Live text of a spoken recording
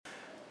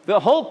The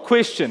whole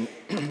question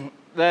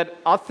that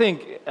I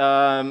think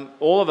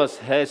all of us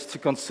has to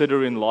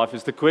consider in life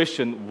is the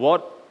question,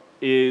 what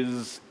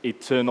is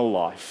eternal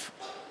life?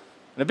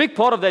 And a big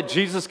part of that,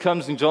 Jesus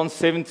comes in John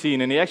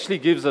 17, and he actually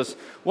gives us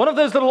one of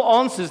those little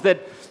answers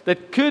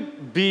that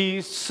could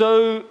be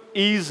so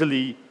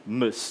easily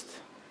missed.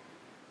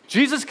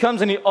 Jesus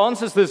comes and he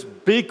answers this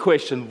big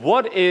question,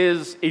 what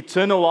is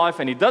eternal life?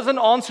 And he doesn't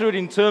answer it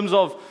in terms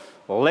of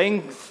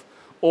length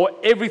or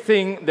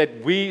everything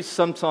that we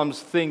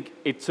sometimes think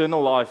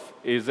eternal life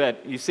is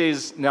at. He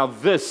says, now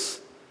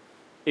this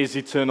is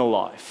eternal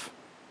life,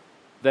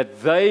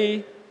 that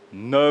they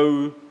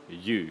know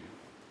you.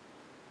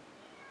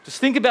 Just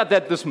think about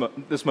that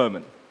this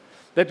moment.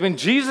 That when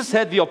Jesus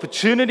had the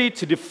opportunity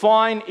to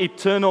define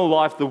eternal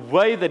life, the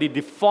way that he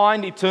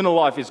defined eternal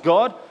life is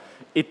God.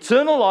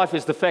 Eternal life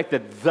is the fact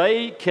that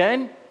they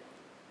can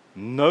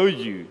know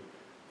you,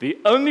 the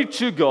only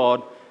true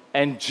God,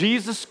 and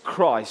Jesus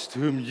Christ,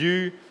 whom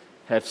you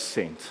have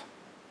sent.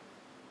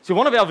 See,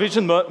 one of our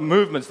vision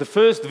movements, the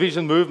first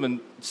vision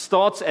movement,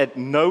 starts at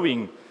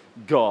knowing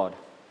God.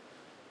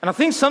 And I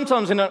think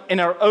sometimes in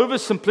our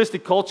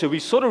oversimplistic culture, we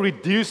sort of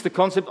reduce the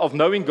concept of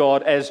knowing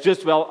God as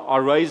just, well, I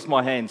raised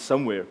my hand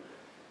somewhere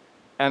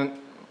and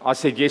I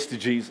said yes to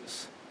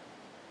Jesus.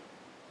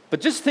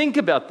 But just think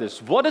about this.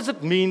 What does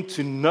it mean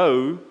to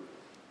know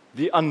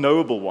the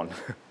unknowable one?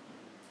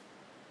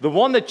 The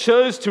one that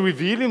chose to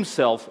reveal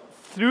himself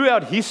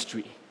throughout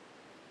history.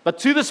 But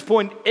to this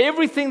point,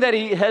 everything that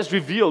he has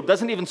revealed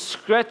doesn't even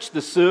scratch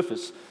the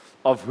surface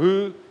of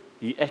who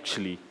he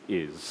actually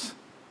is.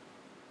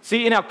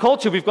 See, in our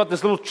culture, we've got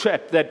this little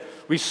trap that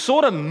we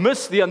sort of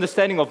miss the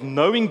understanding of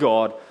knowing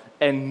God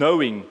and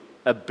knowing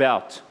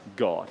about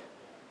God.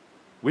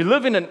 We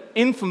live in an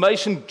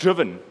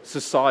information-driven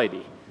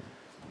society.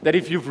 That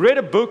if you've read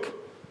a book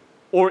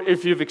or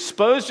if you've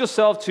exposed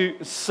yourself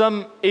to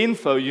some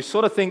info, you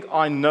sort of think,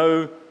 I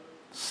know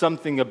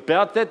something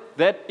about that.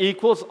 That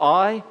equals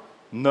I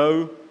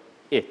know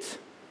it.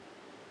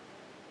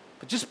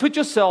 But just put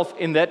yourself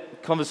in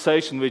that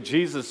conversation where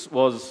Jesus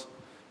was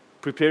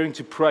preparing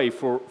to pray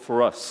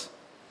for us.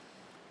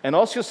 And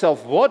ask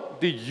yourself,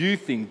 what do you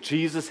think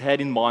Jesus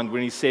had in mind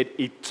when he said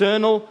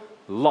eternal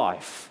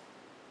life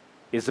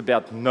is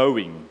about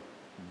knowing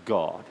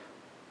God?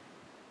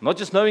 Not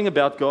just knowing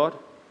about God,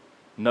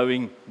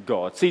 knowing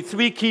God. See,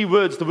 three key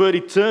words. The word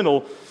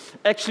eternal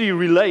actually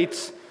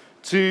relates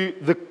to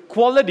the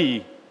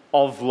quality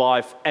of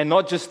life and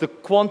not just the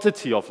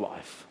quantity of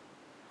life,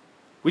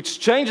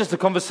 which changes the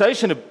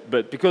conversation a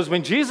bit, because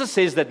when Jesus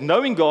says that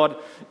knowing God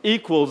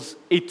equals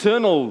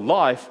eternal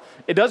life,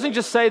 it doesn't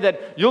just say that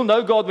you'll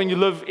know God when you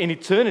live in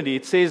eternity.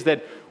 It says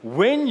that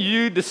when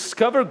you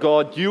discover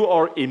God, you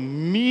are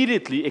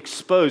immediately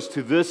exposed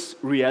to this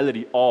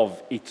reality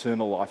of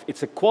eternal life.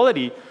 It's a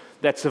quality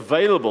that's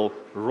available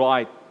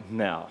right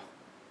now.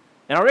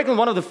 And I reckon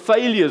one of the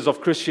failures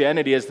of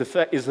Christianity is the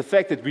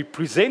fact that we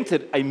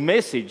presented a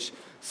message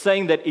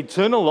saying that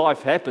eternal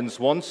life happens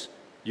once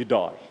you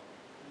die.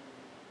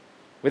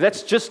 Well,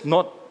 that's just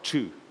not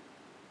true.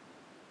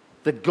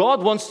 That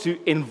God wants to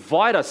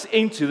invite us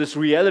into this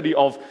reality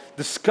of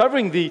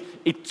discovering the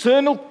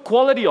eternal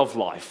quality of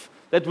life.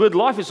 That word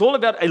life is all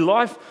about a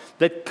life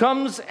that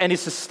comes and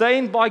is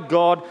sustained by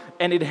God,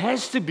 and it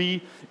has to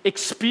be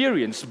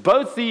experienced.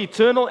 Both the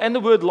eternal and the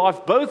word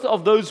life, both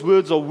of those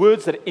words are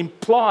words that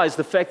implies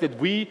the fact that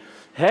we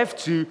have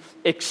to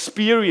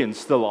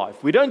experience the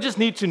life. We don't just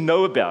need to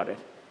know about it.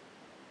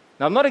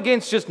 Now, I'm not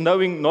against just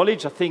knowing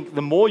knowledge. I think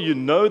the more you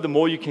know, the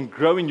more you can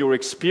grow in your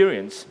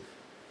experience.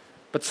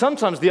 But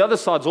sometimes the other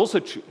side's also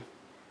true.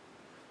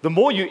 The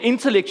more you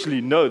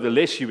intellectually know, the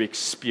less you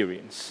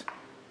experience.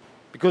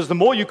 Because the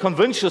more you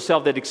convince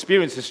yourself that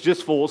experience is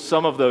just for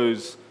some of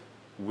those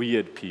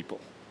weird people.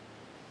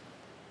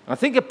 I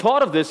think a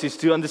part of this is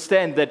to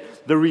understand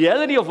that the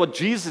reality of what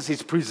Jesus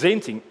is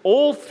presenting,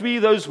 all three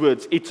of those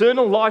words,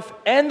 eternal life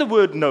and the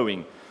word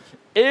knowing,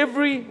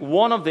 every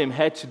one of them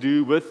had to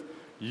do with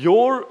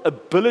your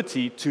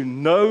ability to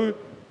know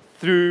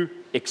through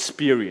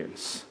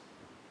experience,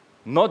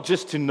 not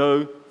just to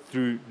know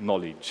through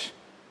knowledge.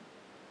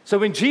 So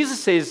when Jesus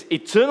says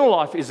eternal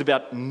life is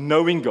about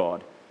knowing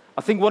God,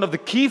 I think one of the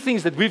key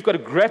things that we've got to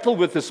grapple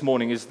with this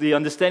morning is the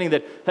understanding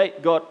that, hey,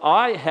 God,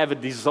 I have a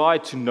desire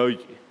to know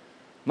you,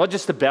 not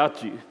just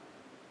about you.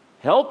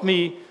 Help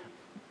me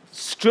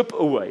strip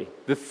away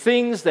the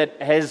things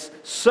that has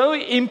so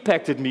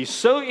impacted me,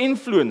 so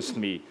influenced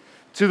me,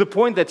 to the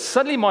point that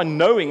suddenly my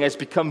knowing has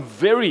become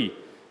very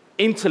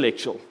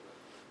intellectual,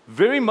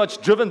 very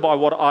much driven by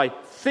what I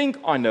think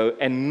I know,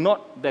 and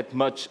not that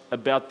much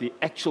about the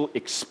actual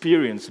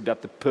experience,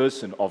 about the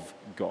person of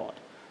God.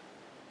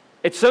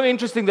 It's so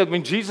interesting that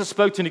when Jesus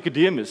spoke to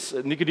Nicodemus,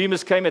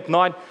 Nicodemus came at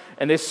night,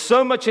 and there's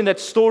so much in that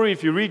story.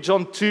 If you read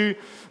John 2,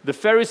 the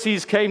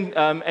Pharisees came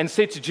and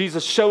said to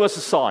Jesus, show us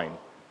a sign.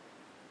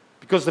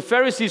 Because the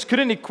Pharisees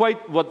couldn't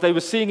equate what they were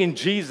seeing in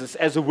Jesus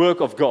as a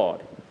work of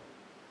God.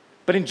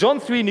 But in John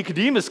 3,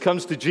 Nicodemus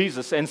comes to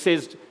Jesus and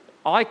says,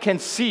 I can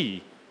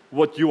see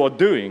what you are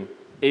doing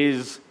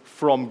is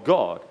from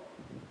God.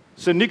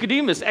 So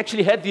Nicodemus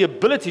actually had the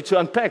ability to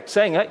unpack,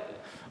 saying, hey,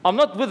 I'm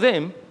not with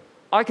them.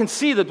 I can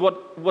see that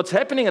what's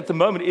happening at the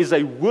moment is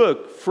a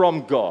work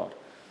from God.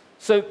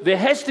 So there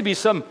has to be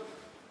some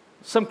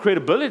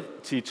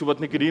credibility to what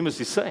Nicodemus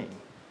is saying.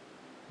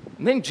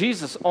 And then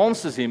Jesus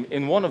answers him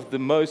in one of the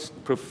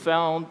most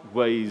profound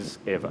ways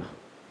ever.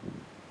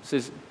 He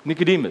says,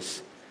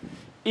 Nicodemus,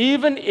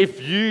 even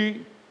if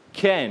you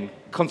can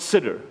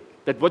consider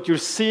that what you're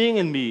seeing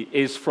in me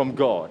is from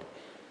God,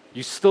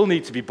 you still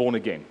need to be born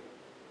again.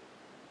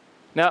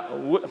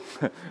 Now,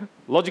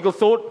 logical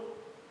thought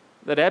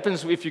that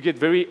happens if you get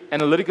very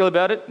analytical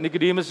about it.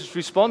 Nicodemus'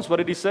 response, what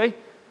did he say?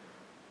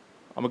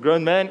 I'm a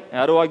grown man.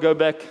 How do I go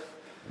back?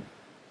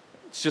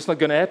 It's just not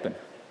going to happen.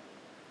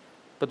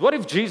 But what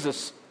if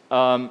Jesus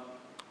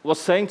was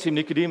saying to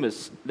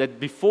Nicodemus that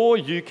before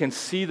you can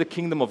see the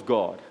kingdom of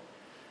God,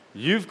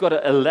 you've got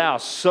to allow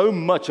so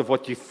much of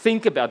what you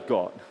think about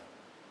God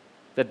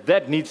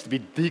that needs to be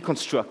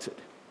deconstructed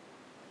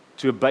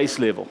to a base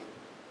level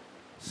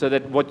so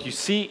that what you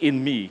see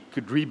in me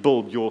could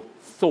rebuild your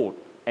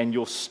thought and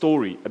your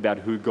story about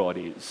who God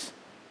is?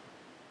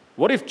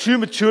 What if true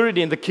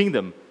maturity in the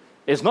kingdom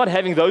is not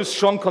having those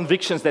strong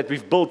convictions that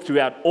we've built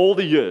throughout all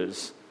the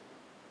years,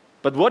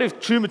 but what if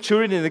true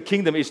maturity in the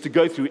kingdom is to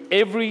go through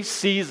every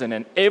season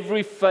and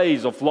every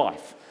phase of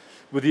life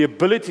with the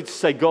ability to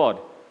say, God,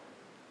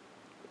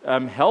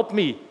 help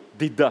me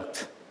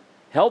deduct,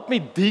 help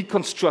me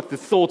deconstruct the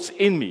thoughts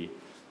in me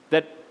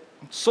that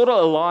sort of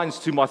aligns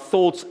to my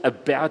thoughts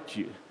about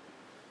you,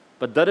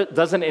 but it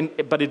doesn't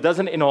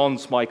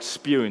enhance my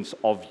experience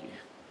of you.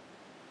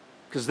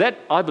 Because that,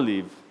 I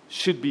believe,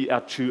 should be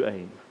our true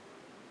aim.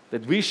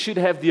 That we should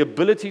have the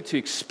ability to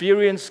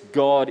experience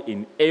God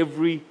in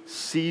every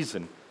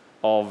season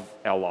of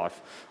our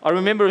life. I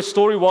remember a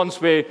story once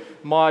where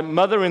my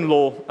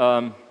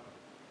mother-in-law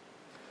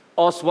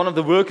asked one of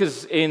the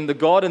workers in the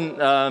garden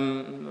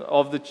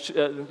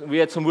we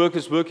had some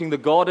workers working the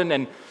garden,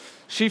 and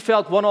she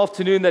felt one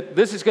afternoon that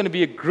this is going to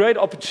be a great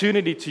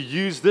opportunity to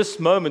use this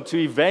moment to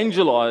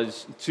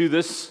evangelize to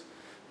this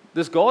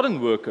garden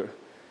worker.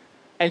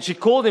 And she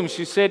called him,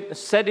 she said,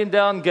 sat him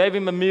down, gave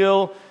him a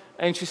meal,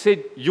 and she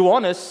said,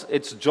 Johannes,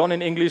 it's John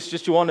in English,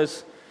 just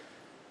Johannes,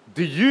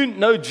 do you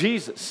know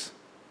Jesus?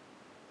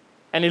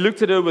 And he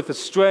looked at her with a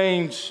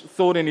strange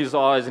thought in his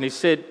eyes, and he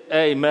said,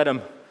 hey,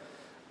 madam,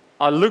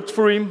 I looked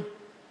for him,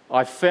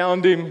 I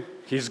found him,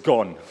 he's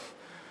gone.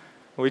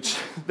 Which,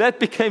 that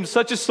became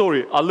such a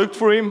story. I looked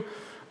for him,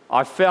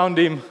 I found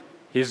him,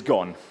 he's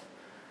gone.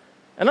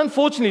 And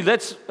unfortunately,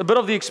 that's a bit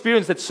of the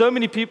experience that so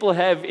many people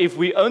have if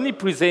we only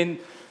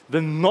present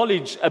the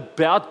knowledge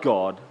about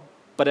God,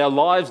 but our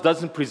lives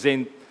doesn't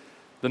present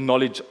the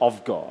knowledge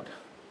of God.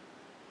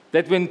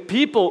 That when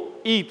people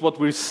eat what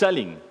we're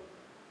selling,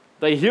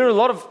 they hear a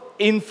lot of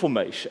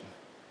information,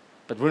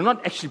 but we're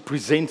not actually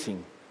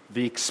presenting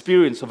the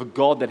experience of a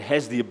God that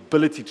has the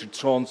ability to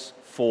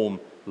transform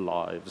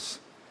lives.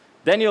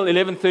 Daniel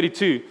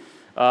 11:32,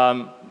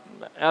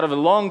 out of a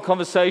long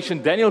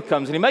conversation, Daniel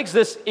comes and he makes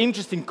this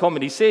interesting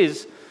comment. He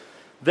says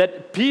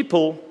that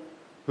people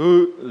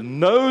who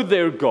know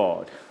their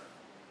God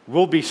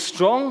will be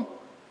strong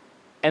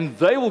and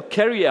they will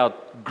carry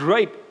out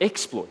great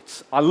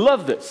exploits. I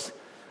love this.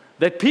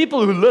 That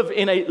people who live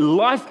in a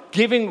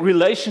life-giving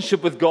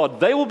relationship with God,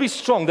 they will be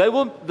strong. They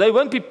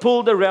won't be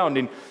pulled around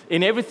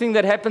in everything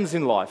that happens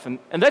in life. And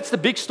that's the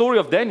big story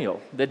of Daniel,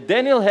 that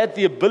Daniel had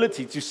the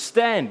ability to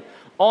stand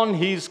on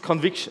his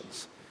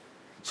convictions.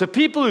 So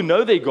people who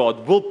know their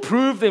God will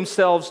prove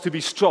themselves to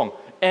be strong,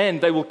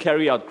 and they will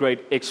carry out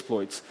great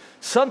exploits.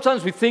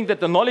 Sometimes we think that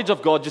the knowledge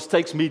of God just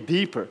takes me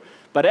deeper,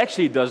 but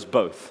actually it does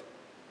both.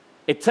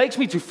 It takes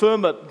me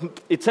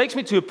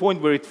to a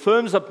point where it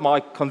firms up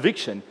my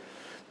conviction,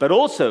 but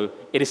also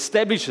it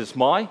establishes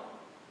my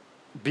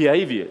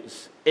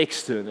behaviors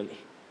externally.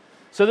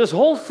 So this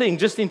whole thing,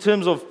 just in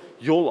terms of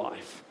your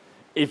life,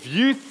 if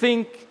you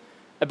think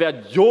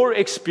about your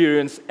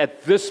experience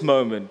at this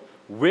moment,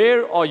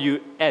 where are you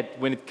at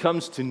when it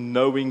comes to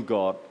knowing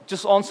God?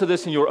 Just answer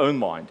this in your own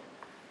mind.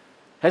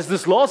 Has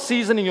this last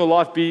season in your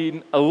life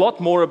been a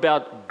lot more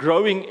about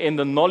growing in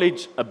the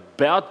knowledge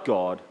about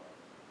God?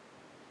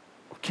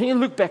 Or can you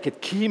look back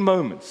at key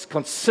moments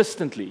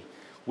consistently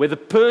where the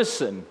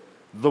person,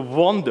 the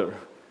wonder,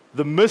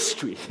 the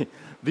mystery,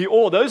 the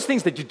awe, those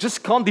things that you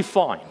just can't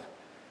define,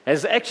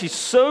 has actually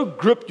so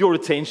gripped your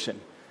attention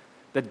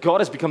that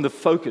God has become the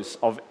focus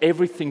of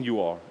everything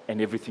you are and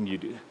everything you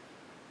do?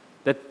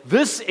 That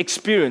this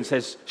experience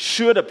has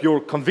shored up your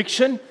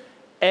conviction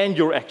and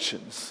your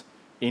actions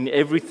in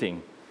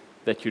everything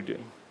that you're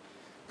doing.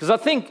 Because I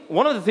think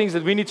one of the things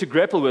that we need to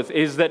grapple with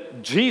is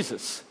that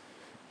Jesus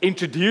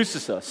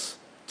introduces us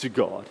to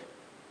God.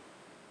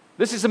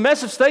 This is a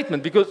massive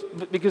statement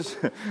because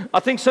I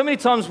think so many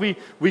times we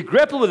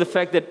grapple with the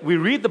fact that we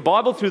read the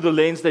Bible through the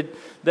lens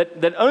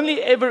that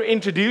only ever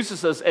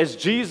introduces us as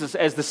Jesus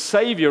as the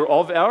Savior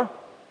of our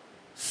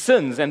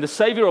sins and the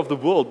Savior of the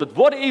world. But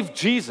what if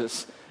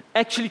Jesus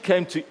actually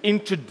came to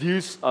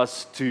introduce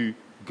us to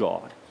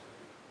God?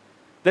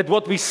 That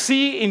what we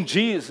see in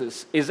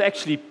Jesus is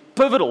actually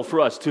pivotal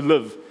for us to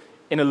live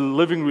in a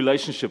living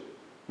relationship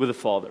with the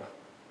Father.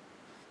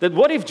 That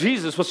what if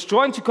Jesus was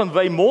trying to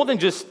convey more than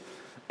just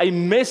a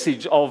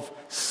message of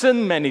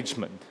sin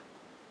management?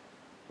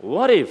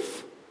 What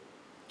if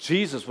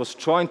Jesus was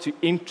trying to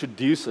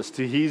introduce us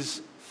to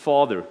his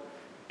Father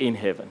in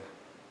heaven?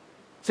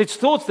 So it's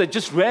thoughts that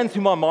just ran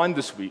through my mind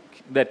this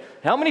week, that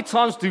how many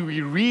times do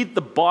we read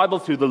the Bible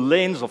through the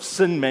lens of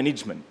sin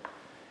management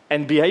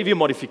and behavior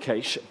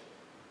modification?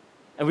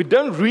 And we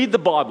don't read the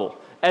Bible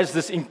as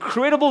this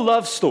incredible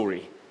love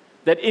story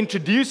that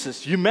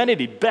introduces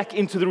humanity back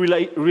into the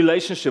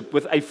relationship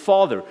with a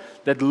Father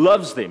that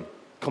loves them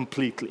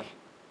completely.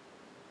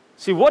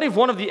 See, what if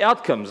one of the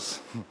outcomes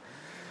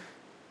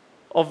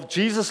of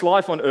Jesus'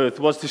 life on earth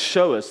was to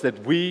show us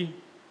that we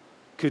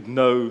could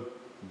know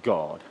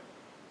God?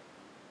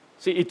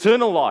 See,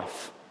 eternal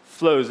life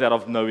flows out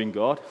of knowing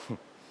God.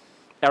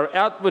 Our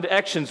outward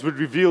actions would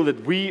reveal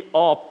that we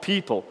are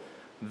people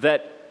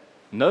that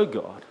know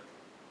God.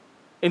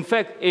 In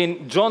fact,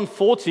 in John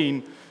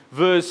 14,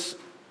 verse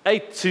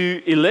 8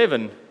 to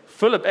 11,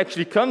 Philip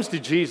actually comes to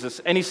Jesus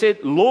and he said,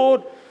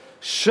 Lord,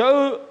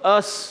 show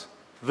us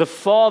the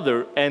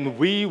Father and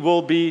we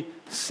will be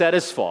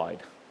satisfied.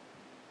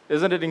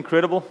 Isn't it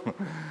incredible?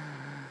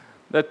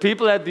 That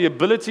people had the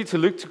ability to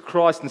look to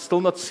Christ and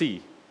still not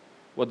see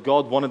what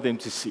God wanted them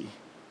to see.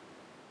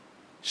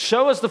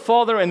 Show us the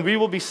Father and we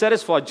will be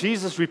satisfied.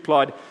 Jesus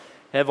replied,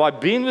 have I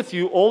been with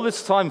you all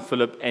this time,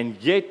 Philip, and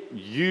yet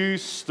you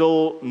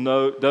still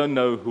don't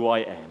know who I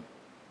am?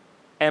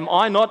 Am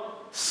I not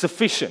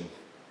sufficient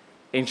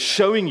in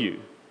showing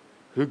you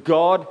who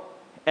God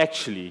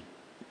actually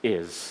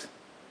is?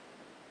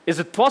 Is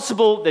it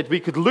possible that we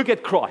could look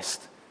at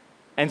Christ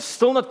and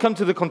still not come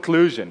to the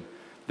conclusion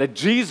that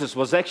Jesus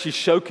was actually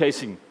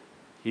showcasing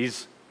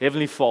his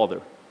Heavenly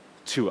Father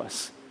to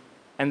us,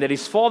 and that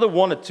his Father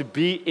wanted to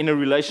be in a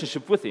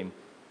relationship with him?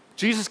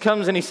 Jesus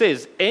comes and he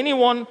says,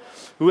 anyone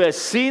who has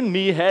seen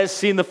me has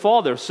seen the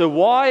Father. So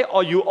why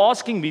are you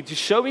asking me to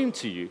show him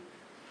to you?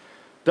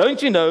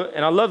 Don't you know,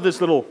 and I love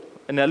this little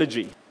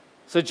analogy.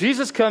 So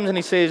Jesus comes and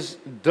he says,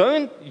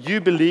 don't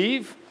you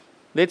believe,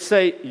 let's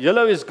say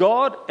yellow is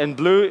God and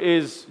blue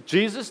is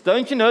Jesus.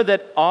 Don't you know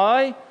that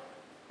I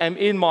am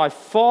in my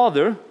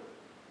Father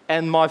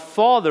and my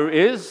Father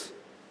is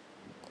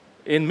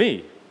in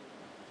me?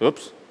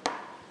 Oops.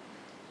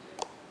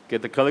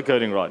 Get the color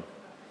coding right.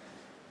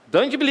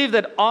 Don't you believe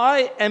that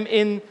I am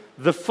in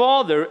the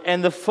Father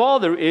and the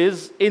Father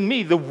is in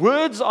me? The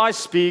words I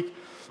speak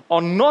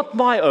are not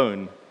my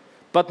own,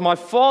 but my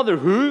Father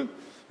who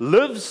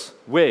lives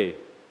where?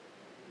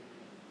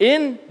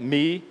 In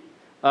me,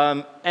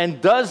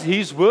 and does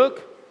his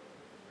work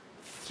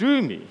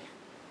through me.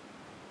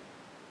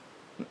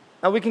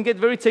 Now we can get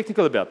very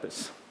technical about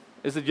this.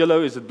 Is it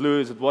yellow? Is it blue?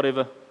 Is it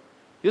whatever?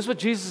 Here's what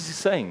Jesus is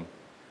saying.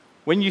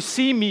 When you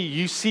see me,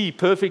 you see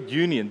perfect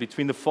union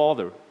between the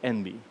Father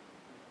and me.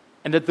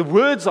 And that the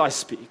words I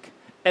speak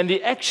and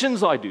the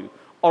actions I do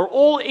are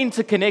all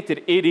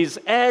interconnected. It is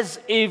as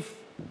if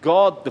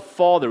God the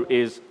Father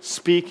is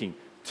speaking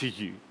to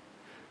you.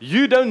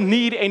 You don't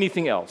need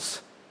anything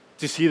else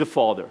to see the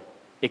Father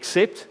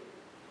except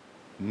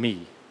me.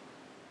 He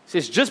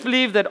says, just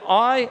believe that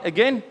I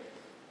am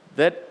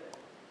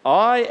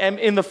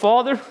in the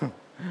Father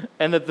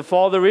and that the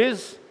Father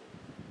is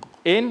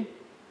in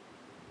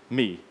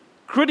me.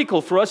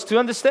 Critical for us to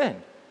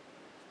understand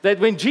that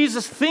when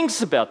Jesus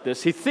thinks about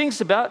this, he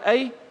thinks about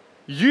a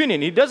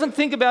union. He doesn't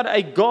think about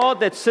a God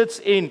that sits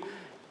in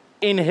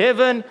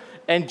heaven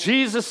and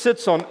Jesus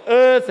sits on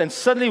earth and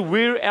suddenly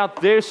we're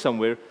out there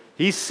somewhere.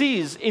 He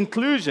sees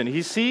inclusion.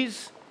 He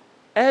sees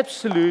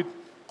absolute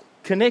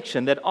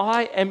connection, that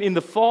I am in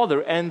the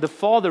Father and the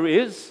Father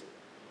is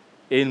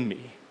in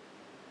me.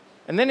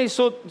 And then he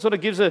sort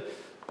of gives a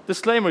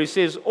disclaimer. He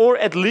says, or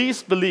at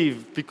least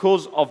believe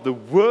because of the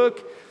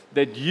work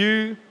that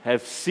you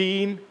have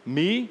seen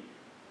me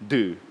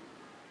do.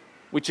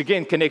 Which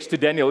again connects to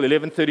Daniel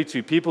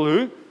 11:32. People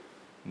who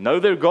know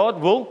their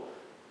God will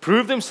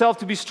prove themselves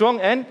to be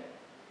strong and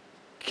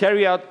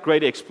carry out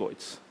great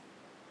exploits.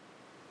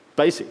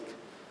 Basic.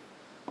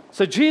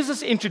 So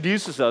Jesus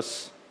introduces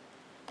us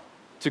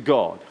to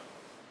God,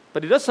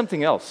 but he does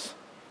something else.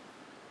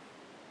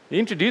 He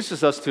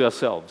introduces us to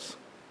ourselves,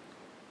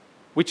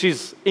 which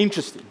is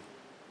interesting,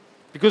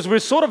 because we're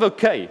sort of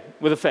okay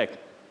with the fact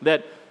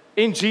that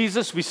in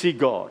Jesus we see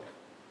God.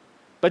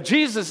 But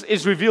Jesus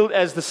is revealed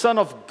as the Son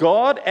of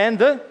God and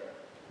the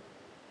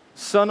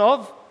Son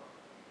of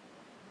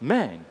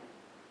man.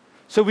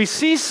 So we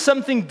see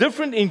something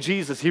different in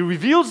Jesus. He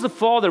reveals the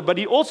Father, but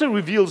he also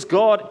reveals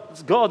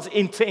God's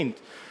intent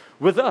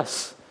with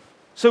us.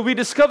 So we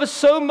discover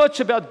so much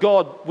about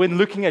God when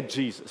looking at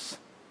Jesus.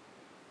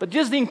 But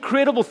just the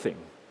incredible thing,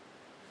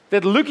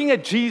 that looking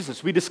at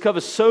Jesus, we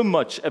discover so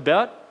much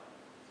about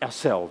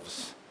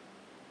ourselves,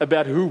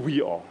 about who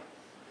we are.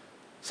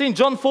 See, in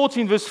John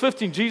 14, verse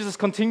 15, Jesus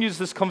continues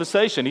this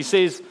conversation. He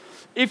says,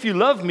 if you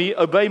love me,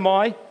 obey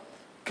my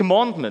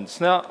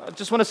commandments. Now, I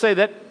just want to say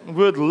that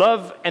word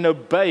love and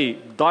obey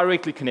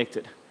directly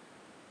connected.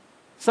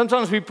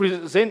 Sometimes we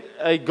present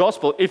a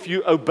gospel, if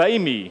you obey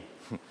me,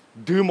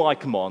 do my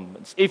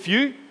commandments. If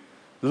you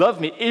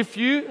love me, if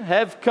you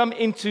have come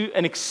into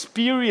an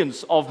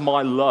experience of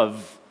my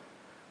love,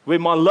 where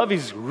my love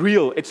is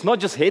real, it's not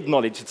just head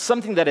knowledge, it's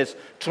something that has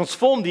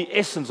transformed the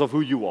essence of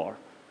who you are.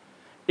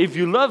 If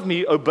you love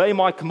me, obey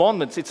my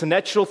commandments. It's a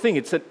natural thing,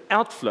 it's an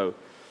outflow.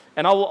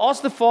 And I will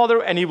ask the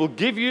Father, and He will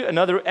give you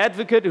another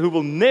advocate who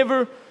will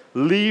never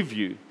leave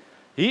you.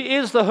 He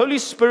is the Holy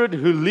Spirit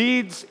who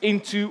leads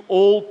into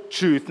all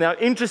truth. Now,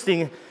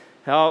 interesting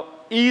how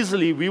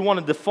easily we want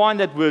to define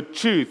that word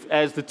truth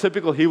as the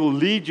typical, He will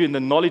lead you in the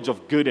knowledge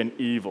of good and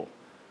evil.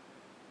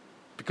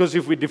 Because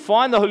if we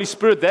define the Holy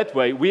Spirit that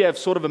way, we have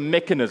sort of a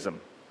mechanism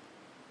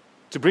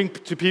to bring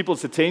to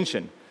people's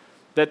attention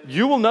that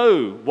you will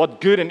know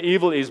what good and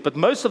evil is, but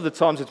most of the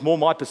times it's more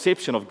my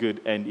perception of good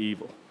and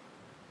evil.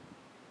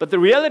 But the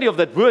reality of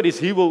that word is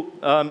He will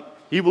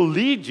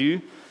lead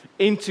you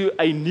into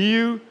a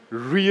new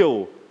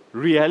real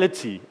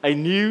reality, a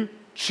new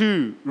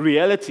true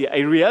reality,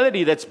 a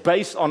reality that's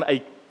based on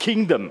a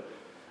kingdom,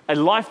 a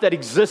life that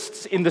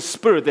exists in the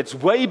Spirit that's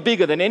way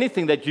bigger than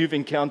anything that you've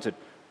encountered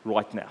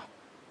right now.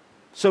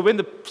 So when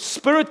the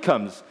Spirit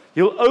comes,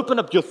 He'll open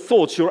up your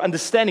thoughts, your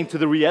understanding to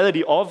the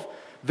reality of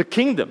the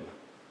kingdom.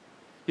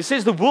 He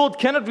says the world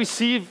cannot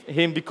receive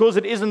Him because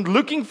it isn't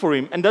looking for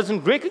Him and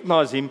doesn't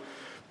recognize Him,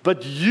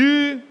 but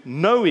you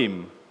know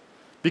Him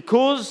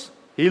because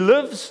He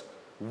lives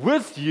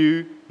with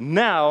you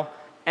now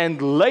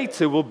and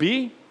later will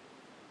be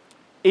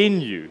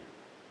in you.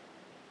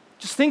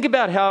 Just think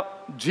about how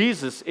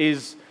Jesus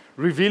is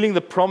revealing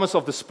the promise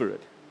of the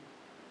Spirit.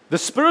 The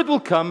Spirit will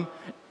come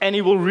and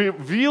He will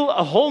reveal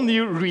a whole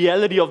new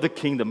reality of the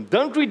kingdom.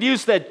 Don't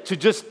reduce that to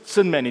just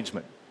sin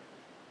management,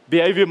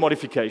 behavior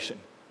modification.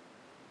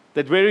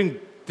 That wearing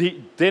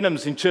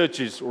denims in church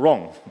is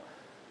wrong.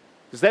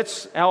 Because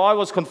that's how I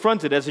was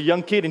confronted as a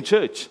young kid in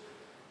church.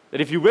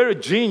 That if you wear a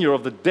jean, you're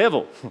of the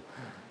devil.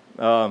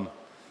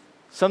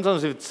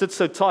 Sometimes if it sits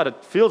so tight,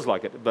 it feels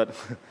like it. But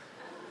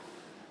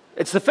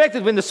it's the fact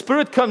that when the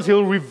Spirit comes,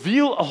 He'll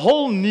reveal a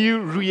whole new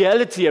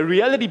reality, a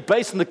reality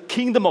based on the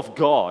kingdom of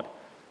God.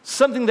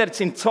 Something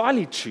that's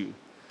entirely true.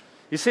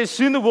 He says,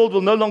 soon the world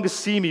will no longer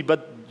see me,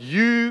 but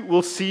you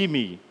will see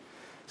me.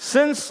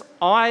 Since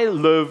I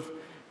live,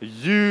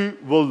 you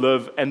will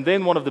live. And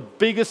then one of the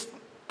biggest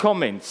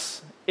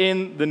comments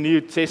in the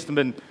New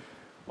Testament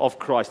of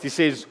Christ. He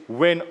says,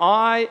 when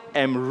I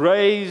am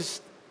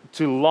raised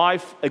to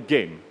life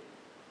again.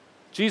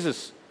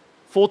 Jesus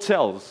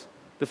foretells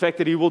the fact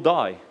that He will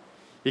die.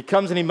 He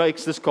comes and He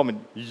makes this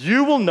comment.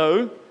 You will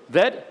know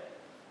that,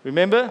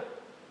 remember,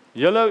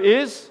 yellow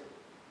is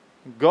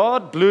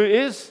God, blue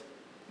is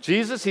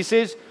Jesus. He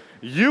says,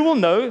 you will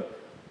know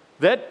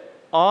that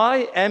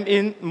I am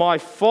in my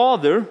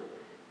Father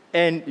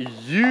and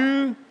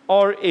you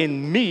are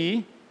in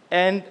me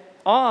and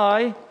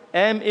I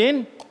am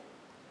in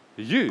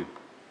you.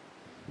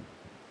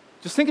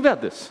 Just think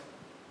about this.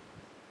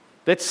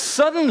 That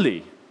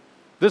suddenly,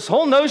 this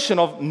whole notion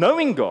of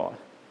knowing God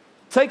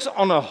takes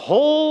on a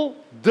whole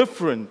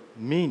different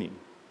meaning.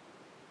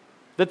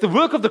 That the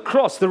work of the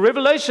cross, the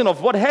revelation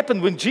of what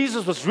happened when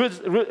Jesus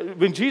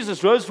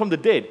rose from the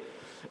dead,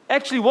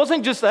 actually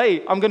wasn't just,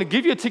 hey, I'm going to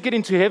give you a ticket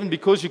into heaven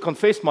because you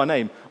confessed my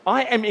name.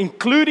 I am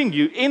including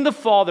you in the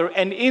Father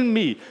and in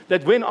me.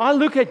 That when I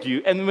look at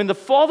you and when the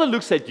Father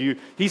looks at you,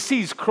 He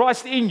sees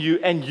Christ in you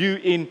and you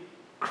in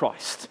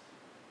Christ.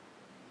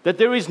 That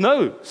there is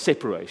no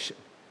separation.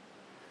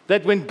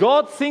 That when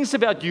God thinks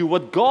about you,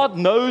 what God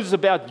knows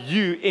about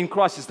you in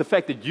Christ is the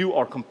fact that you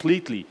are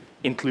completely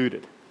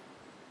included.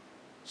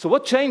 So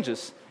what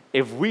changes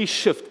if we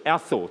shift our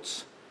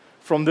thoughts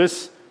from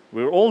this,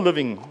 we're all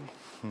living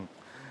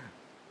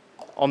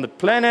on the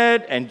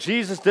planet and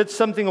Jesus did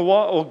something a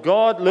while, or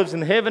God lives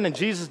in heaven and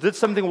Jesus did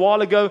something a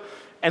while ago,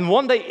 and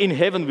one day in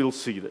heaven we'll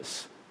see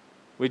this,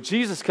 where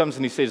Jesus comes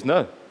and He says,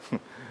 no,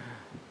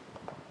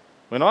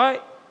 when I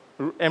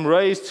am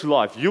raised to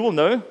life, you will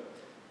know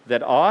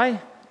that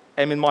I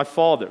am in my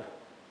Father.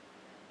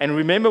 And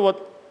remember what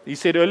He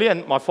said earlier,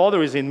 and my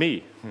Father is in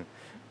me.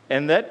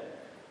 And that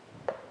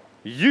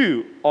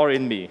you are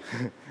in me.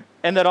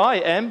 And that I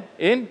am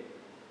in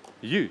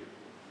you.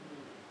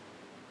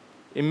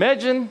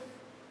 Imagine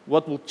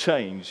what will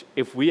change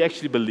if we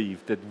actually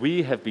believe that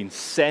we have been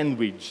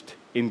sandwiched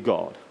in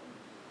God.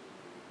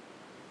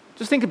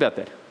 Just think about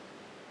that.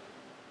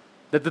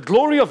 That the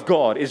glory of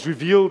God is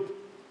revealed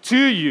to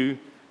you,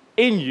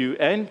 in you,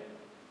 and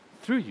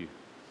through you.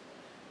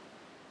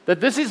 That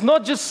this is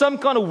not just some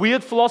kind of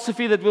weird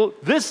philosophy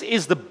this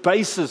is the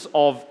basis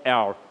of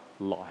our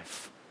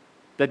life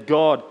that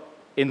God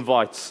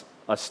invites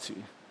us to.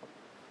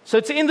 So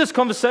it's in this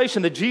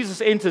conversation that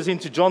Jesus enters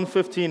into John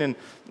 15, and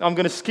I'm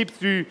going to skip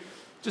through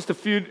just a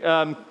few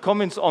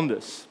comments on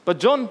this. But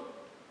John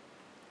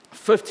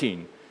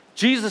 15,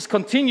 Jesus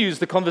continues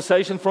the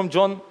conversation from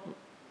John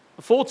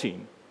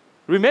 14.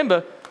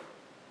 Remember,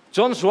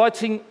 John's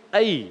writing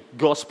a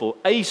gospel,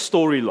 a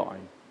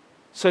storyline.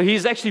 So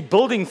he's actually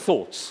building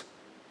thoughts.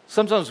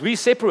 Sometimes we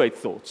separate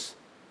thoughts.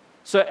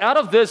 So out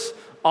of this,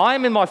 I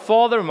am in my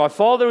Father, and my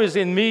Father is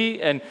in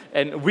me, and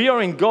we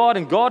are in God,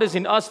 and God is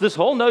in us. This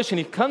whole notion,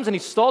 he comes and he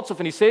starts off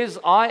and he says,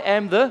 I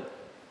am the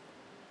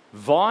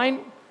vine,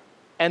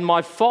 and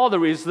my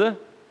Father is the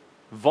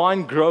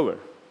vine grower.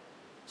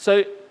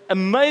 So,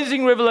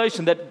 amazing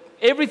revelation that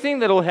everything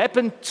that will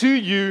happen to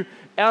you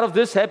out of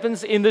this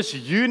happens in this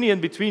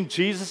union between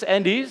Jesus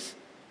and his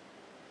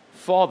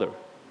Father.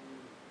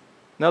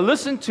 Now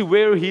listen to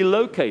where he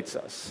locates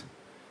us.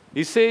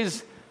 He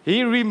says,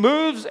 he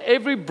removes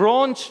every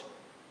branch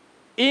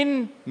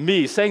in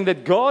me, saying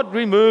that God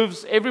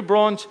removes every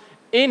branch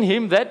in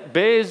him that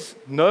bears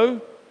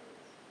no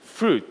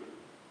fruit.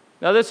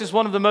 Now this is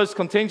one of the most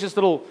contentious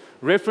little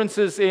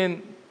references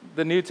in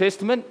the New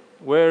Testament,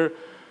 where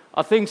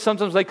I think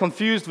sometimes they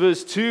confused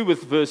verse 2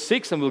 with verse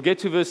 6, and we'll get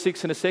to verse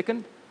 6 in a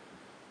second.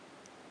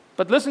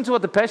 But listen to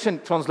what the Passion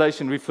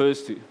Translation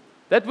refers to.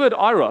 That word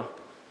ira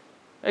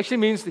actually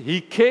means that he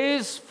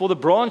cares for the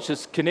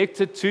branches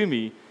connected to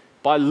me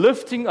by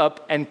lifting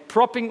up and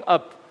propping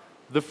up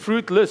the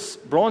fruitless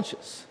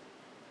branches.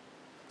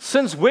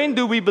 Since when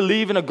do we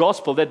believe in a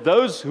gospel that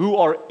those who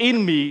are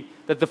in me,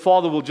 that the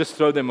Father will just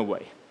throw them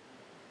away?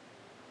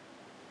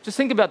 Just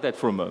think about that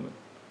for a moment.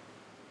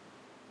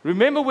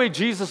 Remember where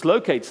Jesus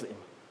locates them.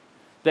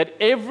 That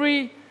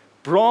every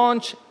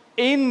branch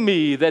in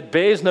me that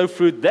bears no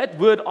fruit, that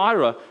word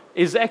ira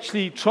is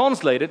actually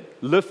translated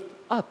lift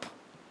up.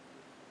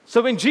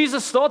 So when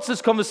Jesus starts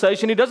this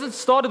conversation, he doesn't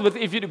start it with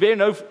if you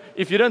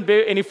don't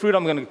bear any fruit,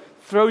 I'm going to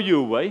throw you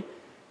away.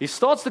 He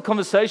starts the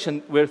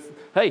conversation with,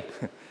 hey,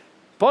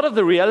 part of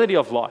the reality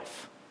of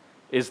life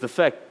is the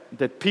fact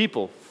that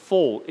people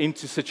fall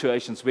into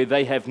situations where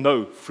they have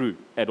no fruit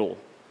at all.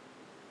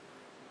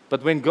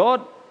 But when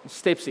God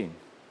steps in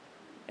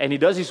and he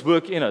does his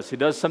work in us, he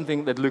does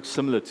something that looks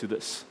similar to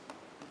this.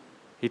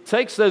 He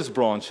takes those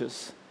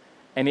branches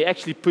and he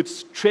actually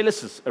puts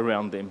trellises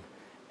around them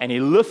and he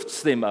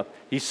lifts them up.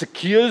 He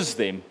secures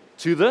them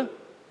to the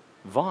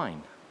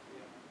vine.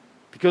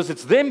 Because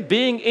it's them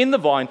being in the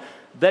vine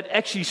that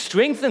actually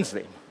strengthens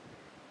them.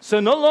 So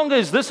no longer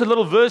is this a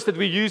little verse that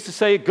we use to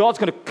say God's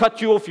going to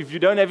cut you off if you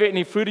don't have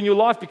any fruit in your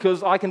life,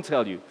 because I can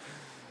tell you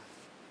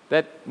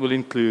that will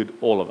include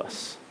all of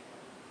us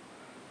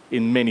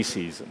in many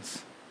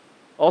seasons.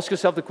 Ask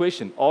yourself the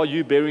question, are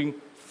you bearing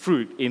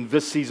fruit in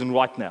this season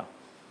right now?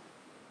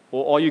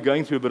 Or are you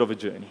going through a bit of a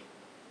journey?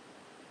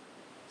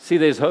 See,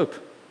 there's hope.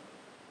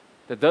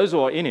 That those who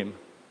are in him,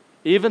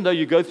 even though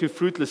you go through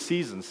fruitless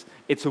seasons,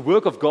 it's a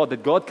work of God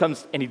that God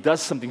comes and he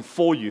does something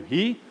for you.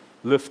 He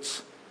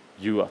lifts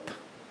you up.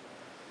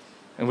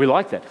 And we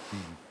like that.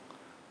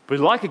 We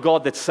like a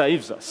God that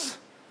saves us.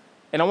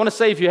 And I want to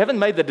say, if you haven't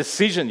made the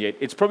decision yet,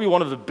 it's probably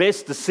one of the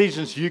best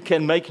decisions you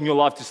can make in your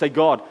life to say,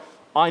 God,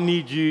 I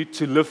need you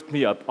to lift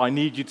me up. I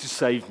need you to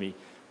save me.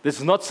 This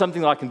is not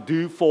something I can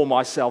do for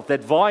myself.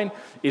 That vine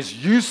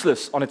is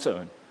useless on its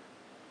own.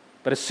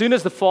 But as soon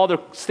as the Father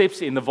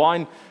steps in, the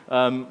vine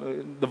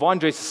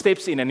dresser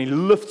steps in and he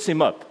lifts him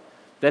up,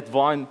 that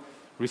vine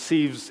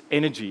receives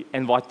energy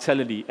and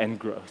vitality and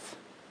growth.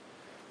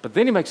 But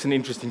then he makes an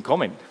interesting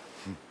comment.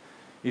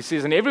 He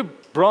says, in every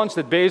branch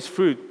that bears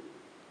fruit,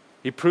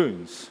 he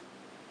prunes.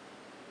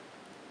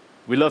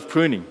 We love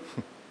pruning.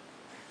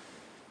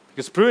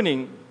 Because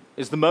pruning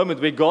is the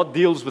moment where God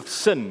deals with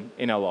sin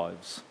in our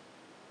lives.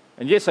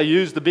 And yes, I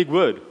use the big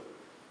word.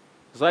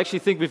 Because I actually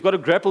think we've got to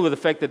grapple with the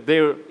fact that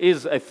there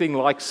is a thing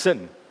like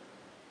sin.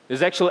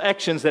 There's actual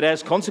actions that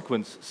has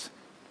consequences.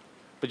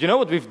 But you know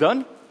what we've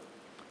done?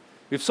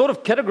 We've sort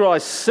of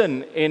categorized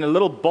sin in a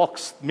little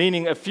box,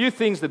 meaning a few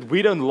things that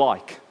we don't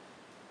like.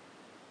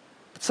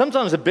 But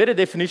sometimes a better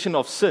definition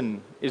of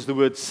sin is the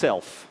word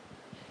self.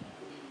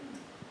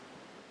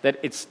 That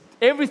it's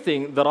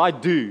everything that I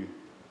do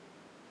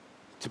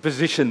to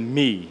position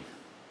me,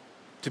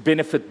 to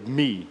benefit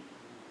me,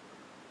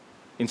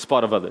 in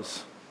spite of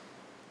others.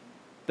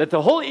 That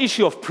the whole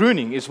issue of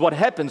pruning is what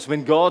happens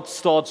when God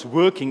starts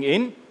working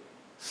in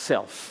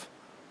self.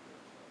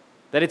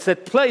 That it's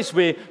that place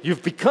where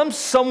you've become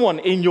someone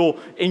in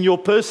your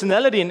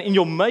personality and in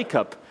your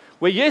makeup,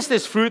 where yes,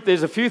 there's fruit,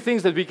 there's a few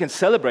things that we can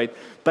celebrate,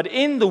 but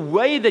in the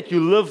way that you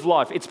live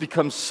life, it's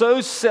become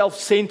so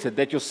self-centered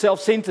that your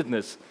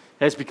self-centeredness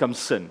has become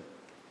sin.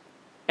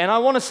 And I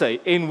want to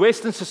say, in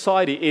Western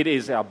society, it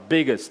is our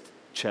biggest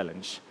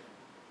challenge.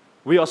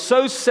 We are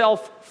so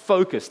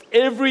self-focused.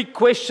 Every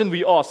question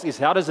we ask is,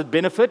 how does it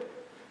benefit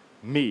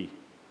me?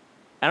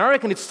 And I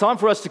reckon it's time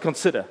for us to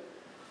consider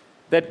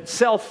that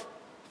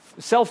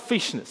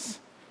selfishness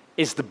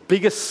is the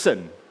biggest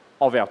sin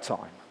of our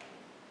time.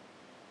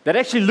 That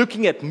actually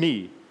looking at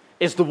me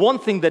is the one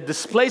thing that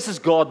displaces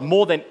God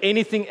more than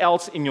anything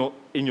else in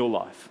your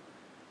life.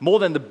 More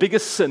than the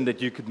biggest sin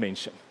that you could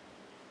mention.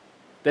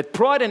 That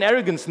pride and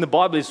arrogance in the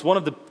Bible is one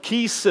of the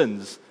key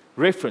sins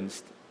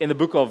referenced in the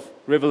book of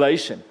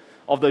Revelation.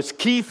 Of those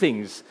key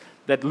things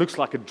that looks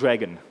like a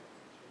dragon.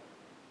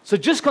 So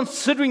just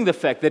considering the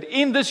fact that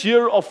in this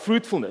year of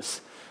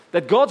fruitfulness,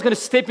 that God's going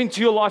to step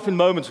into your life in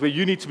moments where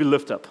you need to be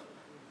lifted up.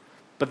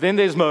 But then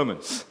there's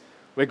moments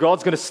where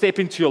God's going to step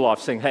into your life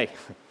saying, hey,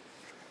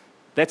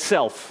 that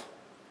self,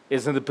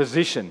 is in the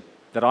position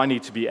that I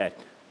need to be at.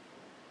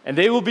 And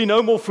there will be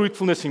no more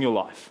fruitfulness in your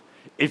life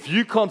if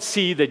you can't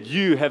see that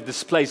you have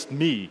displaced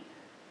me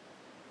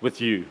with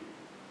you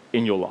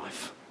in your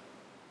life.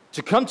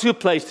 To come to a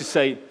place to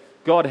say,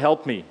 God,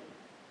 help me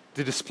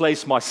to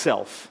displace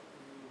myself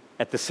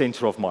at the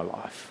center of my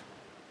life.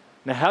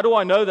 Now, how do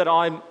I know that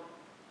I'm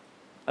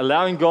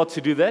allowing God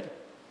to do that?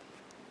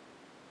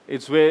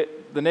 It's where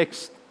the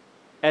next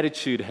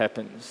attitude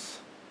happens.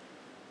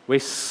 Where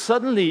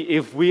suddenly,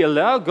 if we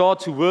allow God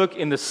to work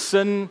in the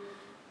sin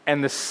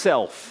and the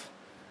self,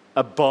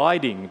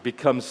 abiding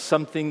becomes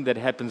something that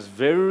happens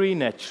very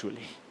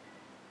naturally.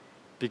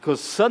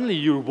 Because suddenly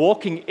you're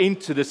walking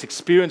into this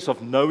experience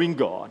of knowing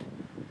God.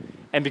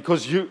 And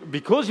because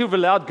you've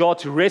allowed God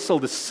to wrestle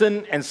the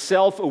sin and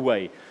self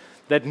away,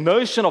 that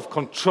notion of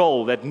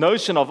control, that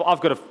notion of I've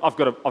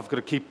got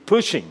to keep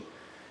pushing,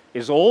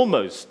 is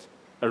almost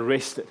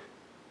arrested.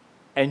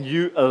 And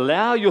you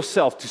allow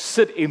yourself to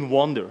sit in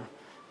wonder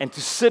and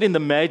to sit in the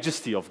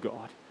majesty of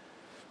God.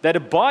 That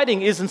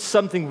abiding isn't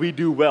something we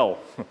do well,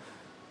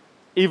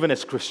 even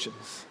as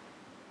Christians.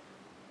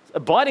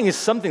 Abiding is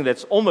something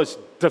that's almost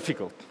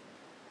difficult.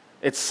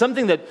 It's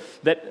something that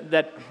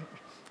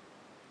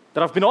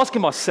I've been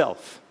asking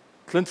myself,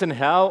 Clinton,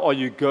 how are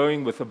you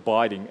going with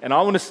abiding? And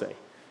I want to say,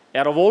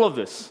 out of all of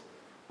this,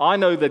 I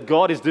know that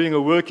God is doing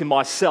a work in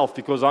myself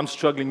because I'm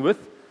struggling with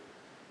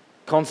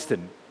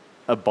constant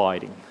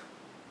abiding.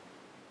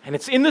 And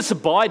it's in this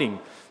abiding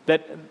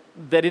that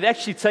it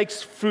actually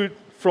takes fruit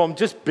from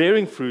just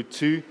bearing fruit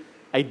to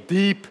a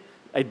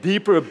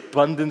deeper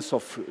abundance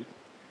of fruit.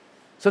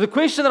 So the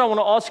question that I want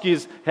to ask you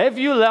is, have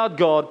you allowed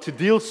God to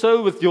deal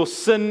so with your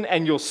sin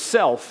and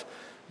yourself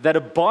that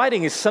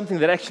abiding is something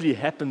that actually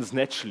happens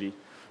naturally?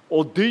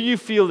 Or do you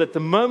feel that the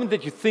moment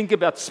that you think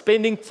about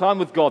spending time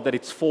with God, that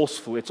it's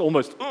forceful? It's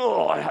almost,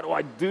 oh, how do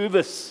I do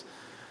this?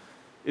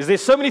 Is there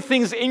so many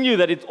things in you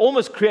that it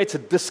almost creates a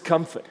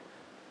discomfort?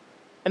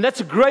 And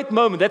that's a great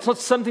moment. That's not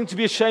something to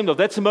be ashamed of.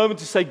 That's a moment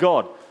to say,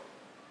 God,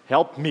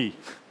 help me.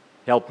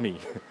 Help me.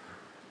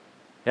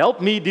 Help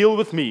me deal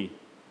with me.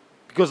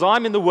 Because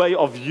I'm in the way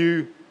of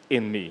you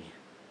in me.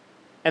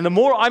 And the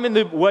more I'm in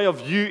the way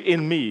of you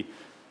in me,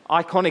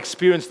 I can't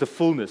experience the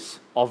fullness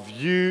of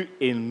you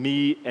in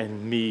me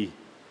and me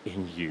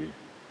in you.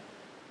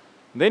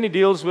 And then he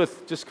deals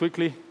with, just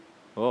quickly,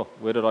 oh,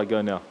 where did I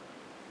go now?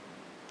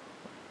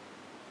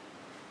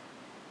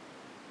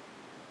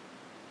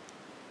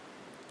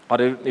 I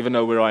don't even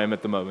know where I am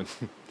at the moment.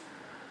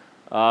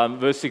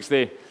 Verse 6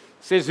 there.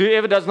 Says,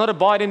 whoever does not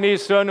abide in me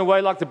is thrown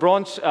away like the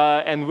branch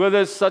and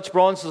withers. Such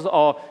branches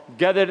are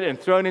gathered and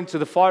thrown into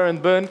the fire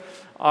and burned.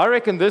 I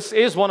reckon this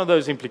is one of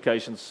those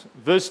implications.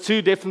 Verse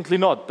 2, definitely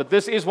not. But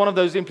this is one of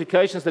those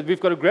implications that we've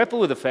got to grapple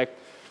with the fact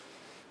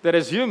that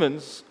as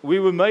humans, we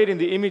were made in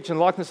the image and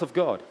likeness of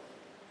God.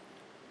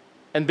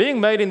 And being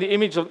made in the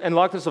image and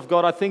likeness of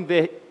God, I think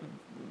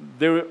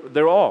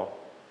there are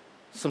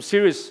some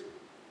serious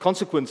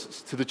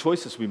consequences to the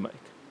choices we make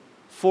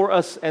for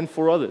us and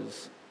for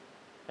others.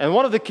 And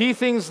one of the key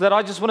things that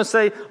I just want to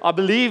say, I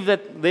believe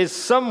that there's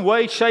some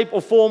way, shape,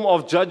 or form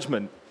of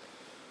judgment.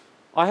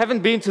 I haven't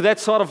been to that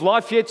side of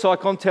life yet, so I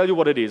can't tell you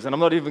what it is, and I'm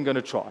not even going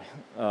to try.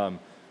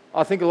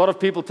 I think a lot of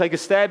people take a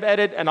stab at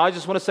it, and I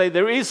just want to say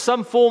there is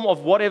some form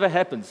of whatever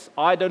happens.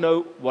 I don't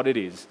know what it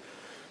is.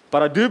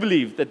 But I do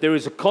believe that there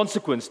is a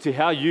consequence to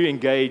how you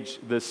engage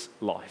this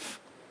life.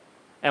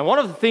 And one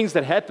of the things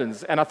that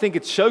happens, and I think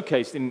it's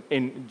showcased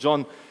in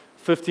John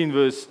 15,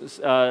 verse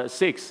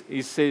 6,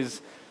 he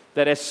says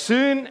that as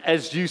soon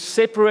as you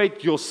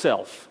separate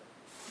yourself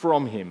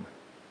from him,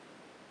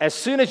 as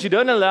soon as you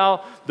don't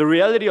allow the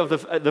reality of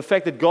the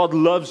fact that God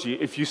loves you,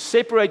 if you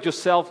separate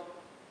yourself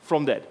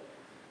from that,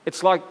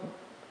 it's like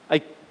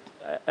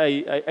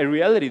a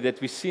reality that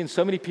we see in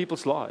so many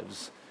people's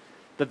lives,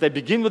 that they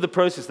begin with the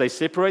process, they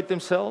separate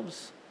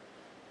themselves.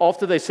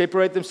 After they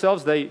separate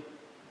themselves, they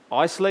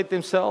isolate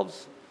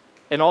themselves.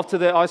 And after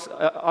they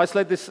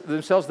isolate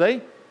themselves,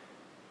 they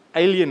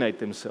alienate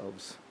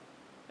themselves.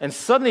 And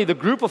suddenly the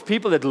group of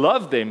people that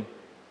love them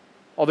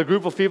are the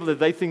group of people that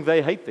they think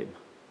they hate them.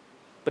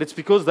 But it's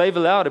because they've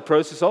allowed a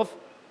process of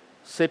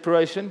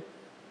separation,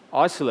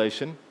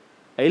 isolation,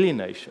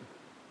 alienation.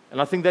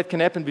 And I think that can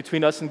happen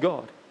between us and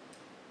God.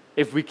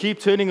 If we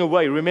keep turning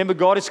away, remember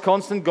God is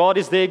constant, God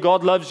is there,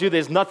 God loves you,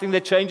 there's nothing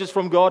that changes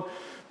from God.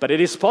 But it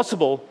is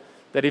possible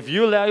that if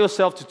you allow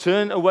yourself to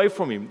turn away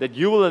from Him, that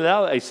you will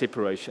allow a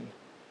separation,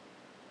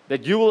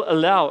 that you will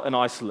allow an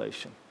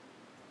isolation,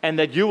 and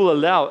that you will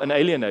allow an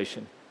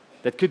alienation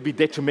that could be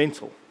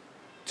detrimental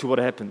to what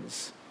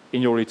happens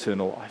in your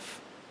eternal life.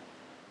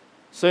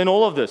 So in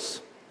all of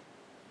this,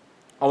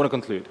 I want to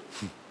conclude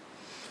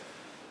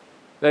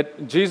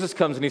that Jesus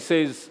comes and He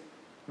says,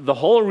 the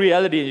whole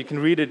reality, and you can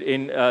read it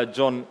in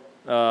John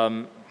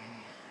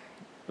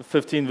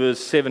 15, verse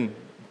 7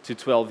 to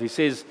 12, He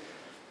says,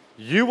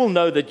 you will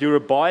know that you're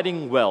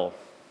abiding well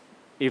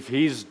if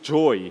His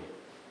joy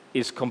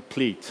is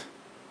complete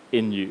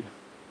in you.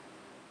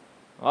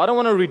 I don't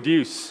want to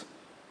reduce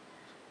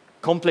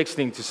complex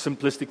things to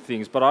simplistic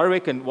things. But I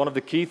reckon one of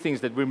the key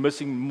things that we're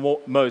missing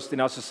most in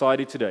our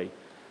society today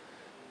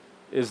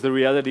is the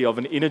reality of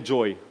an inner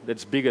joy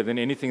that's bigger than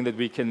anything that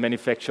we can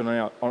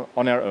manufacture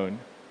on our own.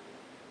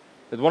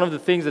 That one of the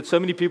things that so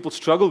many people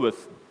struggle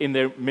with in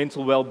their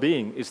mental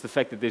well-being is the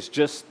fact that there's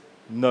just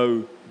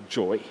no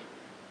joy.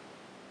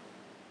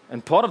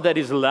 And part of that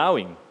is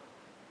allowing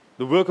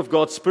the work of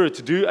God's Spirit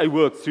to do a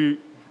work through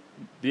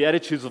the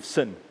attitudes of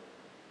sin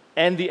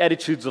and the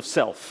attitudes of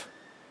self,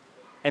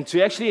 and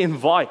to actually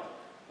invite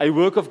a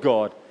work of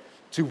God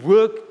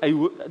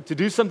to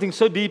do something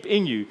so deep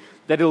in you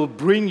that it'll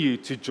bring you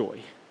to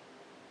joy.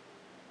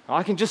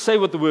 I can just say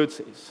what the Word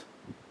says.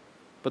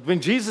 But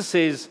when Jesus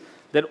says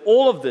that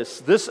all of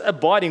this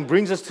abiding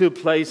brings us to a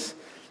place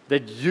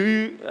that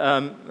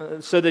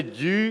so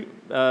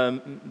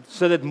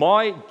that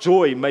my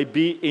joy may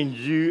be in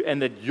you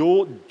and that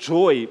your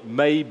joy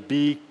may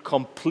be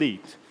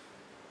complete.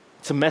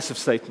 It's a massive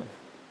statement.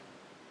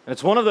 And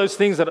it's one of those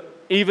things that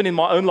even in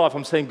my own life,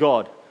 I'm saying,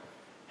 God,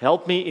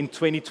 help me in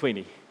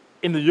 2020,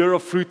 in the year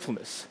of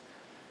fruitfulness,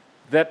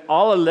 that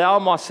I'll allow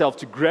myself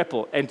to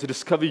grapple and to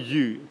discover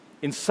you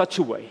in such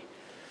a way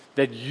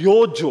that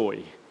your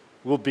joy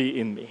will be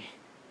in me.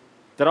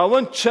 That I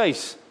won't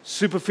chase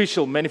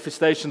superficial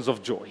manifestations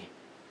of joy,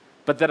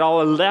 but that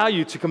I'll allow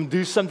you to come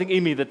do something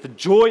in me, that the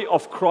joy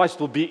of Christ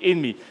will be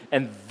in me,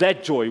 and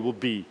that joy will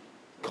be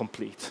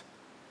complete.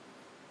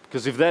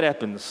 Because if that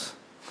happens,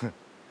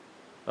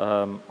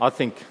 I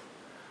think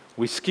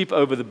we skip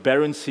over the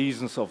barren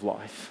seasons of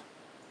life.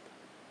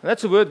 And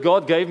that's a word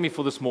God gave me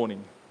for this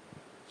morning.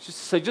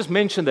 Just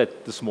mention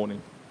that this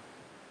morning.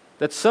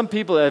 That some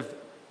people have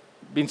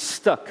been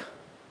stuck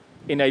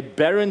in a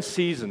barren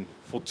season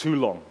for too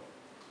long.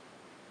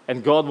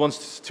 And God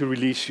wants to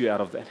release you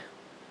out of that.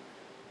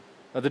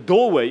 Now, the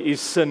doorway is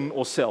sin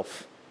or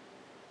self.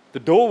 The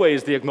doorway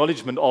is the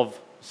acknowledgement of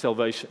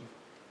salvation.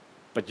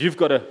 But you've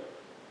got to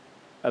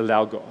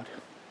allow God.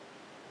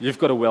 You've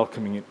got to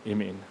welcome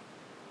Him in.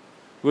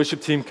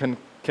 Worship team can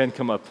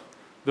come up.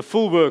 The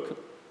full work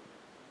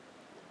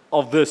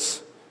of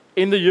this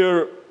in the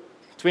year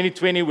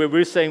 2020, where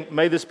we're saying,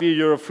 may this be a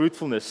year of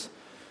fruitfulness,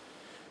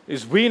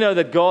 is we know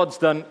that God's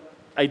done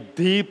a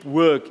deep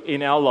work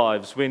in our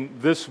lives when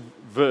this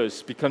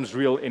verse becomes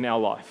real in our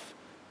life.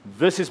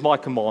 This is my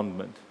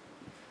commandment,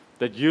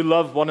 that you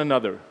love one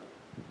another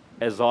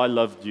as I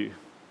loved you.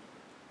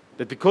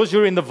 That because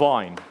you're in the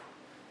vine,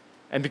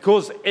 and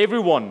because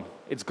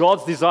it's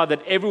God's desire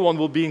that everyone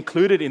will be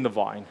included in the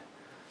vine,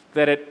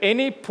 that at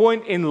any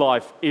point in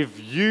life, if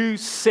you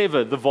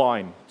sever the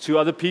vine to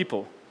other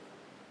people,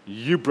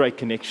 you break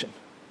connection.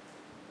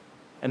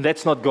 And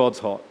that's not God's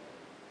heart.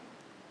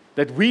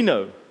 That we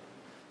know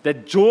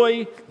that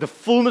joy, the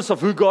fullness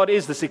of who God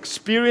is, this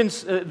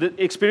experience, the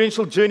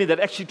experiential journey that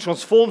actually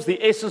transforms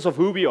the essence of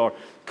who we are,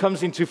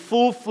 comes into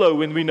full flow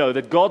when we know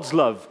that God's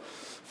love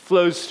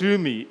flows through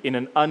me in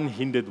an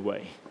unhindered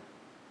way.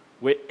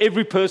 Where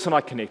every person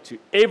I connect to,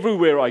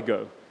 everywhere I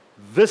go,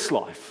 this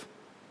life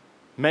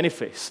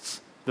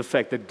manifests the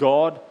fact that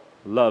God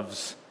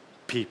loves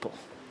people.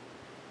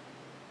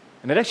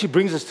 And it actually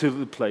brings us to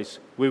the place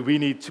where we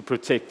need to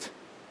protect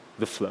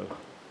the flow.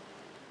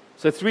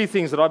 So 3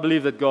 things that I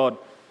believe that God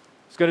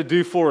is going to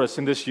do for us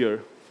in this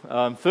year.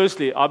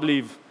 Firstly, I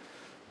believe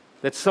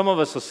that some of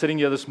us are sitting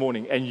here this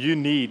morning and you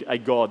need a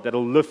God that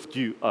will lift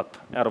you up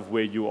out of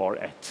where you are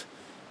at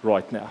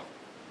right now.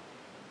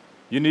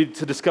 You need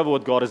to discover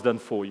what God has done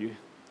for you.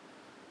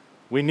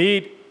 We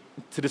need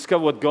to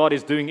discover what God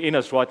is doing in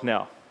us right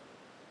now.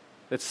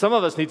 That some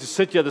of us need to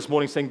sit here this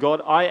morning saying,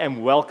 God, I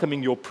am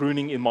welcoming your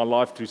pruning in my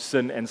life through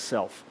sin and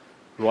self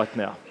right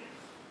now.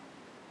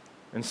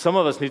 And some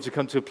of us need to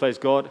come to a place,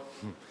 God,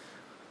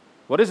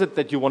 what is it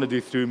that you want to do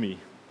through me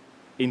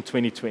in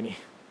 2020?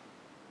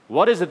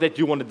 What is it that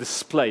you want to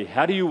display?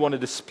 How do you want to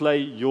display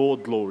your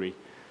glory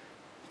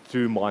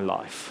through my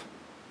life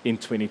in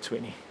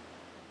 2020?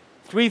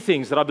 3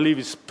 things that I believe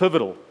is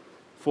pivotal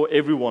for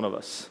every one of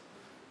us.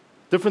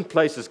 Different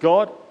places.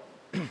 God,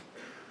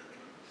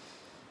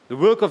 the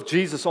work of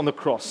Jesus on the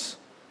cross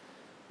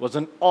was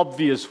an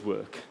obvious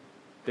work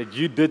that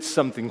you did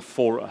something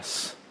for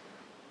us.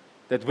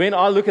 That when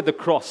I look at the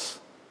cross,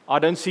 I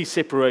don't see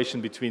separation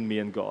between me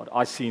and God.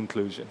 I see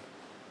inclusion.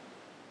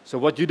 So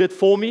what you did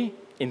for me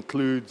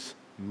includes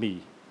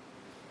me.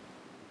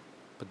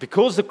 But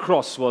because the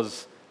cross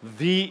was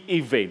the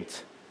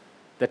event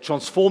that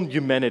transformed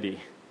humanity,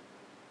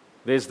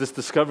 there's this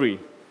discovery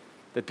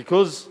that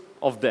because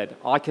of that,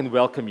 I can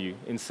welcome you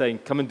in saying,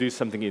 come and do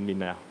something in me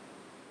now.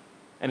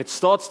 And it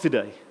starts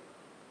today.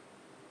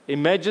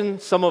 Imagine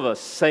some of us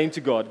saying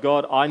to God,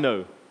 God, I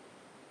know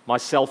my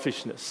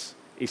selfishness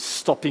is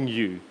stopping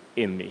you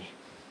in me.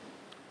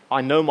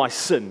 I know my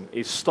sin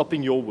is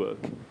stopping your work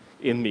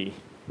in me.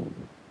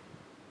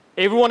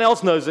 Everyone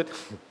else knows it.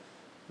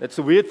 That's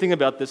the weird thing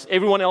about this.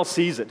 Everyone else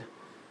sees it,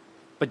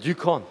 but you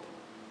can't.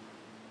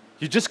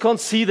 You just can't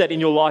see that in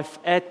your life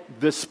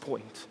at this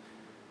point.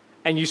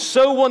 And you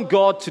so want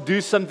God to do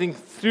something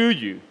through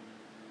you,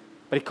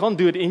 but He can't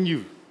do it in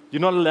you.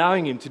 You're not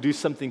allowing Him to do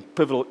something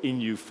pivotal in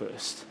you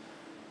first.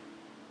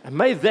 And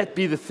may that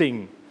be the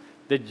thing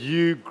that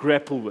you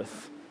grapple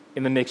with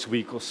in the next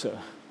week or so.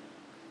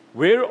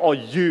 Where are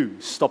you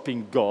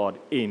stopping God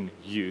in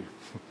you?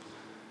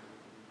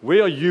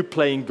 Where are you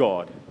playing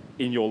God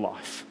in your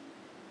life?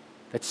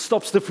 That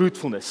stops the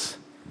fruitfulness,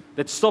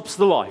 that stops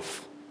the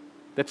life,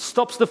 that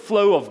stops the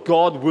flow of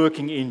God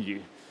working in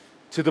you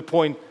to the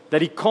point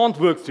that He can't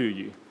work through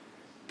you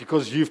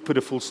because you've put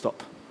a full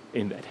stop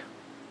in that.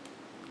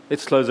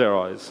 Let's close our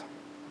eyes.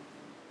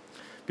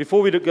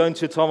 Before we go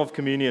into a time of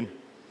communion,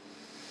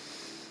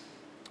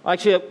 I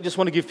just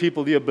want to give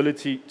people the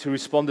ability to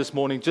respond this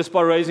morning just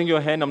by raising your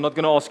hand. I'm not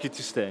going to ask you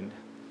to stand.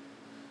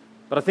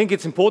 But I think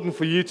it's important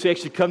for you to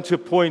actually come to a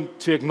point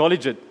to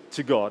acknowledge it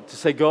to God, to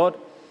say, God,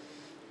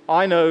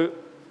 I know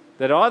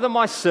that either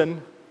my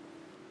sin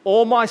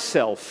or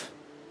myself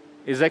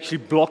is actually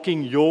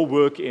blocking your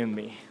work in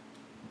me.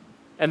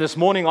 And this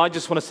morning, I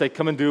just want to say,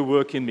 come and do a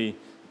work in me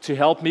to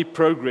help me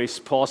progress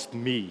past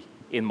me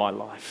in my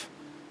life.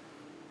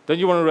 Don't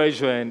you want to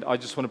raise your hand? I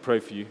just want to pray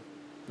for you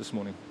this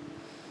morning.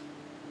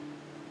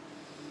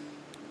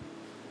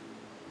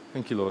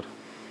 Thank you, Lord.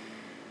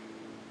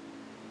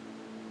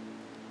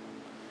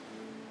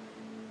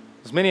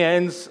 There's many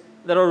hands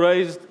that are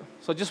raised,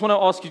 so I just want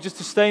to ask you just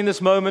to stay in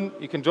this moment.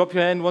 You can drop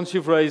your hand once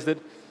you've raised it.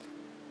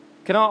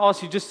 Can I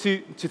ask you just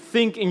to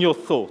think in your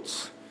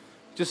thoughts,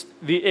 just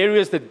the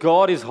areas that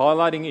God is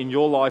highlighting in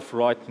your life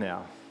right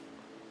now,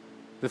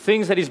 the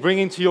things that He's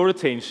bringing to your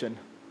attention,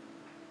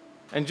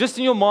 and just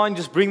in your mind,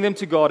 just bring them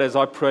to God as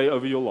I pray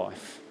over your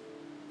life.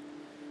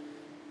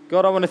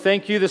 God, I want to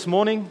thank you this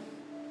morning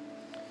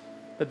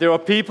that there are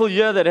people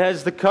here that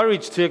has the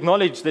courage to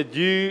acknowledge that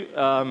you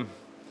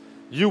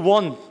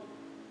want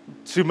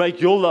to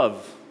make your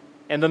love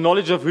and the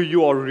knowledge of who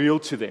you are real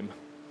to them.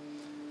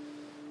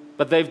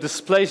 But they've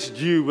displaced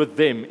you with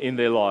them in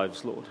their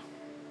lives, Lord.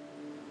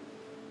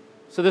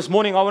 So this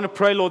morning I want to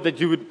pray, Lord, that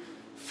you would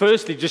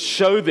firstly just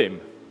show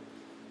them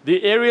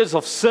the areas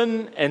of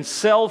sin and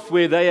self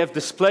where they have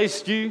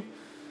displaced you.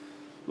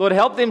 Lord,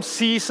 help them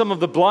see some of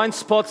the blind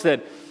spots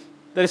that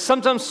are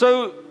sometimes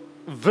so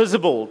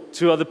visible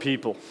to other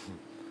people,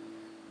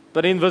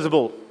 but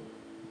invisible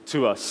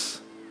to us.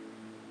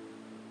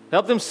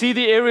 Help them see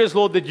the areas,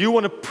 Lord, that you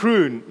want to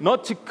prune,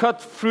 not to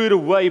cut fruit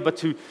away, but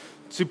to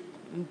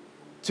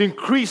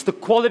increase the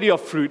quality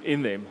of fruit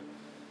in them.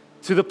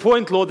 To the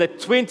point, Lord, that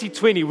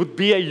 2020 would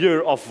be a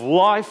year of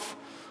life,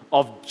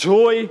 of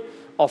joy,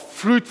 of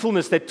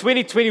fruitfulness. That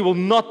 2020 will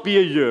not be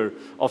a year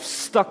of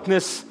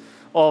stuckness,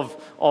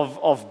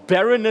 of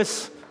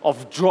barrenness,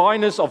 of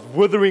dryness, of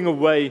withering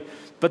away,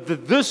 but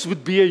that this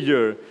would be a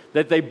year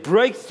that they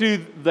break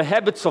through the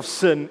habits of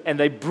sin and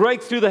they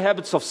break through the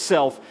habits of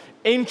self,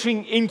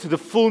 entering into the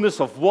fullness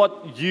of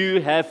what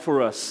you have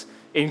for us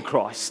in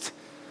Christ.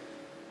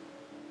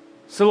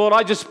 So, Lord,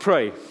 I just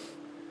pray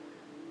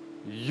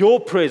your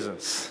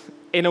presence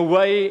in a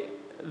way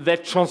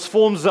that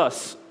transforms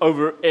us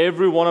over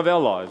every one of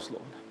our lives,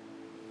 Lord.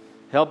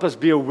 Help us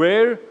be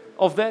aware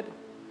of that.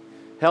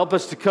 Help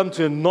us to come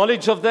to a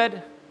knowledge of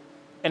that.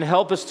 And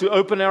help us to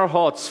open our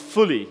hearts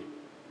fully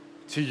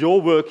to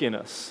your work in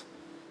us.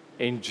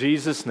 In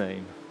Jesus'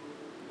 name,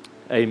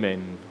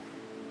 amen.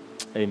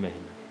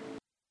 Amen.